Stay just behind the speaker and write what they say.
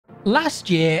Last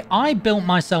year, I built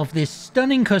myself this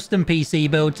stunning custom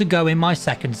PC build to go in my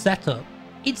second setup.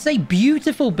 It's a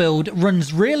beautiful build,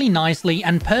 runs really nicely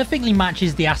and perfectly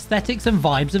matches the aesthetics and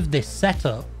vibes of this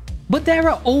setup. But there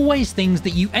are always things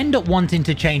that you end up wanting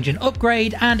to change and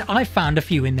upgrade, and I found a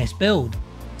few in this build.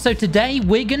 So today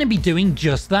we're going to be doing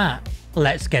just that.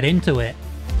 Let's get into it.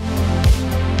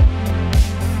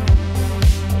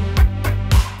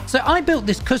 So I built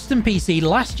this custom PC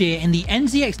last year in the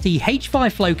NZXT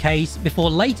H5 Flow case before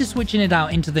later switching it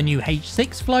out into the new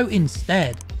H6 Flow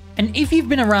instead. And if you've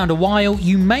been around a while,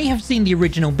 you may have seen the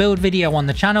original build video on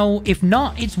the channel. If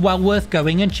not, it's well worth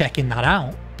going and checking that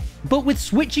out. But with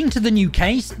switching to the new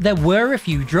case, there were a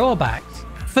few drawbacks.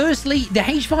 Firstly, the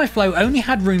H5 Flow only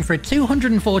had room for a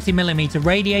 240mm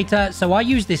radiator, so I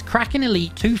used this Kraken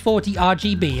Elite 240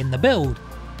 RGB in the build.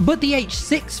 But the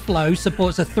H6 Flow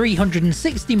supports a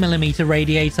 360mm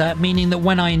radiator, meaning that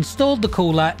when I installed the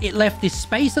cooler, it left this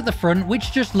space at the front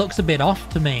which just looks a bit off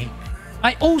to me.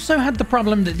 I also had the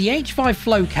problem that the H5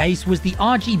 Flow case was the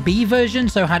RGB version,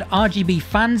 so had RGB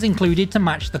fans included to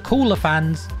match the cooler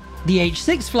fans. The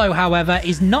H6 Flow, however,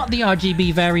 is not the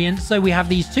RGB variant, so we have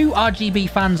these two RGB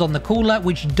fans on the cooler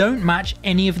which don't match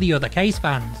any of the other case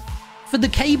fans. For the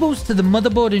cables to the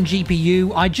motherboard and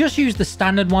GPU, I just used the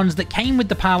standard ones that came with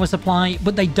the power supply,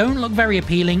 but they don't look very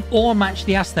appealing or match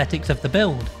the aesthetics of the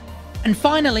build. And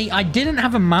finally, I didn't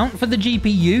have a mount for the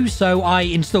GPU, so I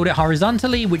installed it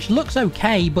horizontally, which looks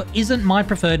okay, but isn't my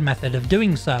preferred method of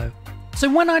doing so.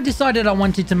 So when I decided I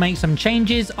wanted to make some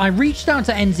changes, I reached out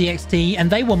to NZXT and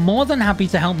they were more than happy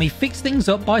to help me fix things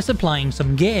up by supplying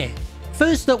some gear.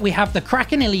 First up, we have the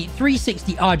Kraken Elite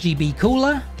 360 RGB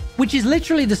cooler, which is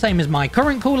literally the same as my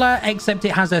current cooler, except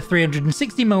it has a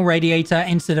 360mm radiator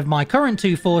instead of my current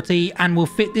 240 and will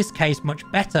fit this case much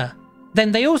better.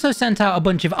 Then they also sent out a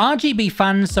bunch of RGB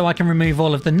fans so I can remove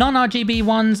all of the non-RGB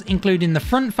ones, including the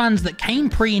front fans that came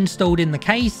pre-installed in the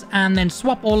case, and then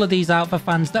swap all of these out for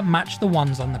fans that match the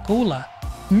ones on the cooler.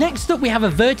 Next up, we have a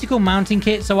vertical mounting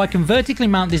kit so I can vertically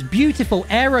mount this beautiful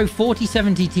Aero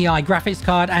 4070 Ti graphics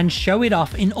card and show it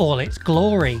off in all its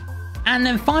glory. And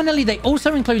then finally, they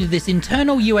also included this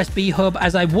internal USB hub,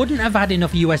 as I wouldn't have had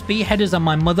enough USB headers on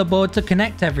my motherboard to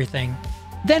connect everything.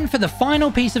 Then for the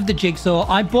final piece of the jigsaw,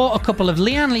 I bought a couple of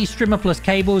Lian Li Strimer Plus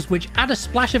cables which add a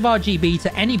splash of RGB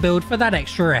to any build for that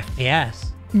extra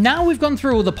FPS. Now we've gone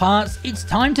through all the parts, it's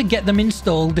time to get them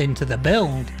installed into the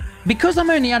build. Because I'm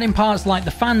only adding parts like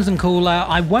the fans and cooler,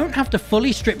 I won't have to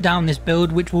fully strip down this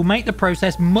build, which will make the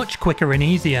process much quicker and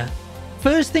easier.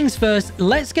 First things first,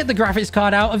 let's get the graphics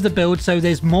card out of the build so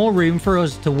there's more room for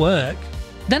us to work.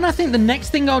 Then I think the next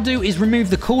thing I'll do is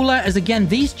remove the cooler, as again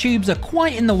these tubes are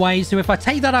quite in the way, so if I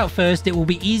take that out first it will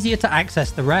be easier to access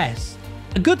the rest.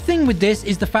 A good thing with this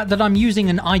is the fact that I'm using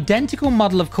an identical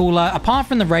model of cooler apart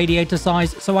from the radiator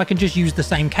size, so I can just use the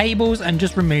same cables and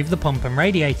just remove the pump and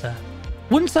radiator.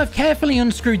 Once I've carefully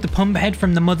unscrewed the pump head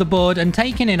from the motherboard and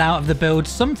taken it out of the build,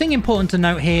 something important to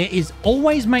note here is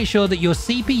always make sure that your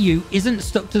CPU isn't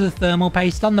stuck to the thermal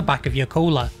paste on the back of your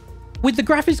cooler. With the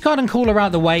graphics card and cooler out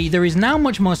of the way, there is now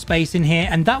much more space in here,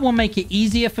 and that will make it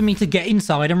easier for me to get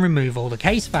inside and remove all the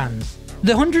case fans.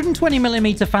 The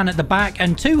 120mm fan at the back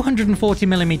and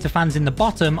 240mm fans in the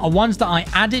bottom are ones that I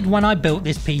added when I built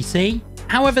this PC.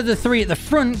 However, the three at the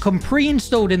front come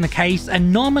pre-installed in the case,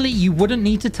 and normally you wouldn't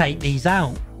need to take these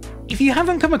out. If you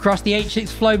haven't come across the H6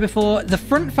 Flow before, the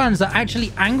front fans are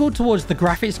actually angled towards the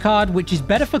graphics card, which is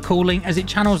better for cooling as it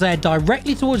channels air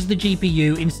directly towards the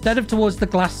GPU instead of towards the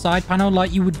glass side panel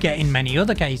like you would get in many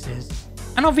other cases.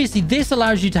 And obviously this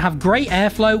allows you to have great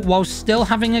airflow while still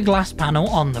having a glass panel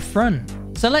on the front.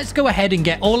 So let's go ahead and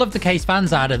get all of the case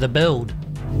fans out of the build.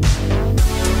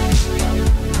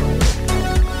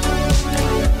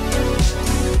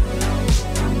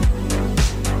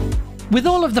 With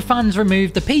all of the fans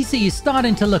removed, the PC is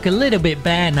starting to look a little bit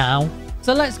bare now.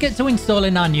 So let's get to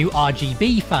installing our new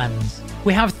RGB fans.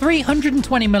 We have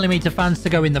 320mm fans to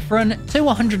go in the front, two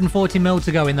 140mm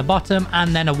to go in the bottom,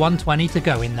 and then a 120 to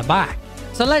go in the back.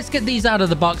 So let's get these out of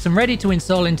the box and ready to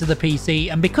install into the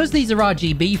PC, and because these are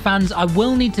RGB fans, I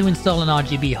will need to install an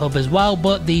RGB hub as well,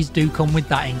 but these do come with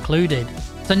that included.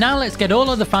 So now let's get all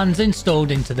of the fans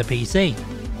installed into the PC.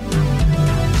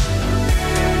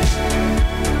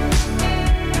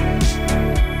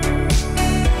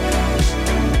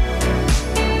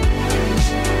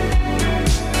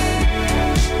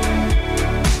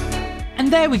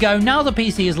 There we go, now the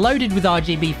PC is loaded with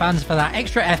RGB fans for that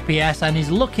extra FPS and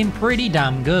is looking pretty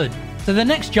damn good. So the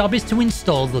next job is to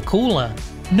install the cooler.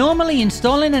 Normally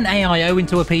installing an AIO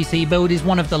into a PC build is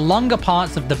one of the longer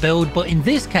parts of the build, but in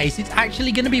this case it's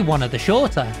actually going to be one of the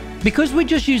shorter. Because we're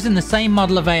just using the same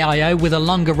model of AIO with a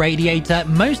longer radiator,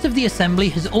 most of the assembly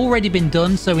has already been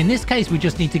done, so in this case we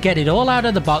just need to get it all out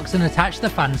of the box and attach the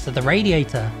fans to the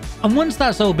radiator. And once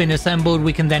that's all been assembled,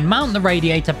 we can then mount the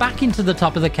radiator back into the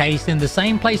top of the case in the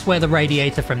same place where the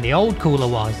radiator from the old cooler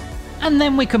was. And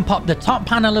then we can pop the top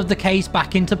panel of the case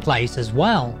back into place as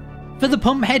well. For the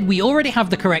pump head, we already have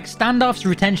the correct standoffs,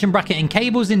 retention bracket and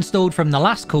cables installed from the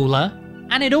last cooler,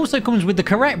 and it also comes with the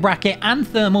correct bracket and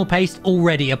thermal paste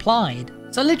already applied.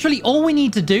 So literally all we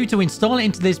need to do to install it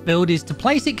into this build is to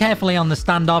place it carefully on the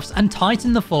standoffs and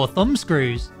tighten the 4 thumb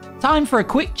screws. Time for a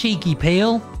quick cheeky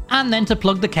peel, and then to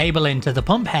plug the cable into the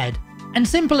pump head. And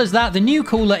simple as that, the new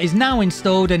cooler is now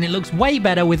installed and it looks way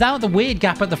better without the weird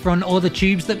gap at the front or the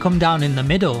tubes that come down in the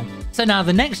middle. So now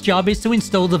the next job is to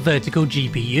install the vertical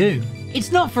GPU.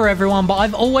 It's not for everyone, but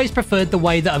I've always preferred the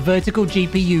way that a vertical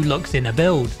GPU looks in a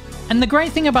build. And the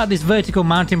great thing about this vertical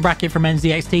mounting bracket from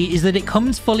NZXT is that it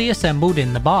comes fully assembled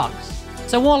in the box.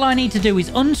 So all I need to do is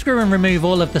unscrew and remove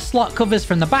all of the slot covers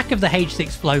from the back of the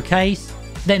H6 Flow case,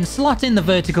 then slot in the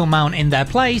vertical mount in their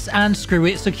place and screw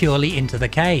it securely into the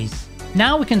case.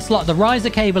 Now we can slot the riser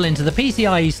cable into the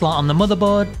PCIe slot on the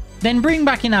motherboard, then bring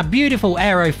back in our beautiful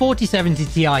Aero 4070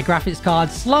 Ti graphics card,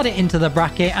 slot it into the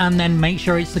bracket and then make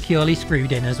sure it's securely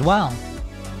screwed in as well.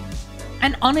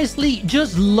 And honestly,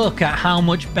 just look at how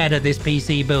much better this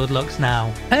PC build looks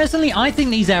now. Personally, I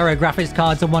think these Aero graphics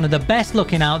cards are one of the best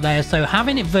looking out there, so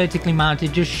having it vertically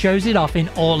mounted just shows it off in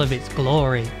all of its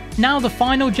glory. Now the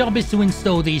final job is to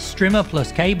install these Strimer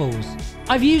Plus cables.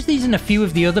 I've used these in a few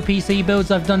of the other PC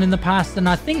builds I've done in the past, and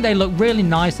I think they look really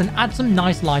nice and add some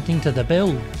nice lighting to the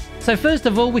build. So first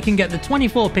of all, we can get the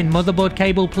 24-pin motherboard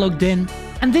cable plugged in.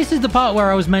 And this is the part where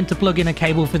I was meant to plug in a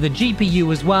cable for the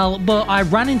GPU as well, but I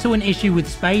ran into an issue with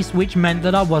space which meant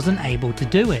that I wasn't able to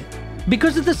do it.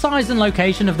 Because of the size and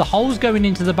location of the holes going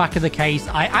into the back of the case,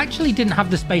 I actually didn't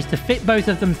have the space to fit both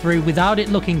of them through without it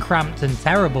looking cramped and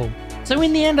terrible. So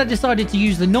in the end I decided to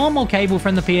use the normal cable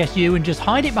from the PSU and just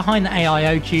hide it behind the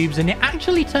AIO tubes, and it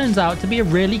actually turns out to be a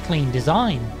really clean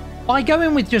design. By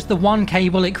going with just the one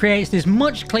cable, it creates this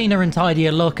much cleaner and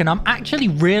tidier look, and I'm actually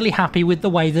really happy with the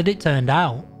way that it turned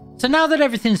out. So now that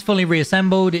everything's fully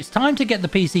reassembled, it's time to get the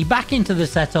PC back into the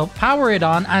setup, power it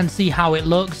on and see how it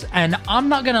looks, and I'm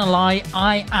not gonna lie,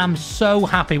 I am so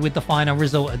happy with the final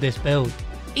result of this build.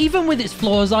 Even with its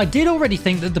flaws, I did already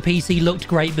think that the PC looked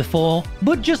great before,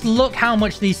 but just look how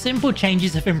much these simple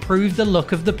changes have improved the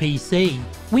look of the PC.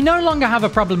 We no longer have a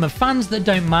problem of fans that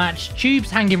don't match,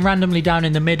 tubes hanging randomly down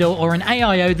in the middle, or an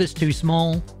AIO that's too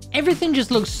small. Everything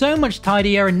just looks so much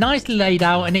tidier and nicely laid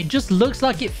out, and it just looks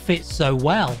like it fits so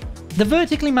well. The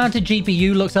vertically mounted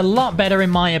GPU looks a lot better in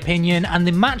my opinion, and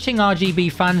the matching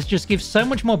RGB fans just give so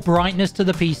much more brightness to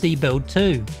the PC build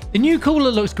too. The new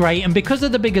cooler looks great, and because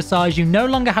of the bigger size, you no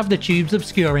longer have the tubes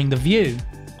obscuring the view.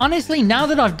 Honestly, now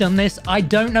that I've done this, I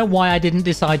don't know why I didn't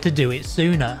decide to do it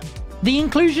sooner. The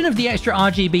inclusion of the extra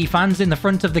RGB fans in the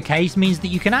front of the case means that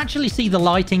you can actually see the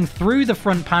lighting through the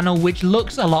front panel, which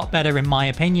looks a lot better in my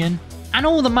opinion. And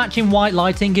all the matching white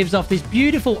lighting gives off this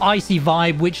beautiful icy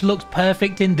vibe, which looks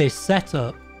perfect in this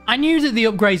setup. I knew that the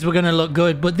upgrades were going to look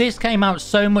good, but this came out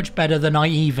so much better than I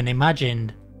even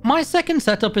imagined. My second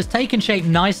setup has taken shape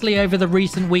nicely over the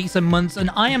recent weeks and months, and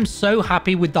I am so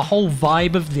happy with the whole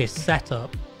vibe of this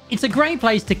setup. It's a great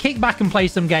place to kick back and play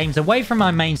some games away from my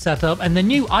main setup, and the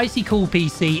new icy cool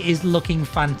PC is looking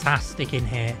fantastic in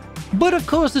here. But of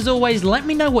course, as always, let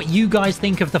me know what you guys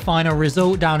think of the final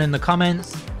result down in the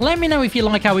comments. Let me know if you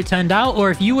like how it turned out,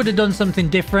 or if you would have done something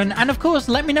different, and of course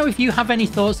let me know if you have any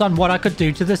thoughts on what I could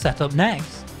do to the setup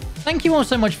next. Thank you all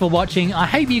so much for watching, I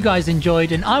hope you guys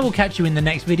enjoyed, and I will catch you in the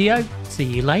next video. See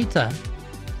you later.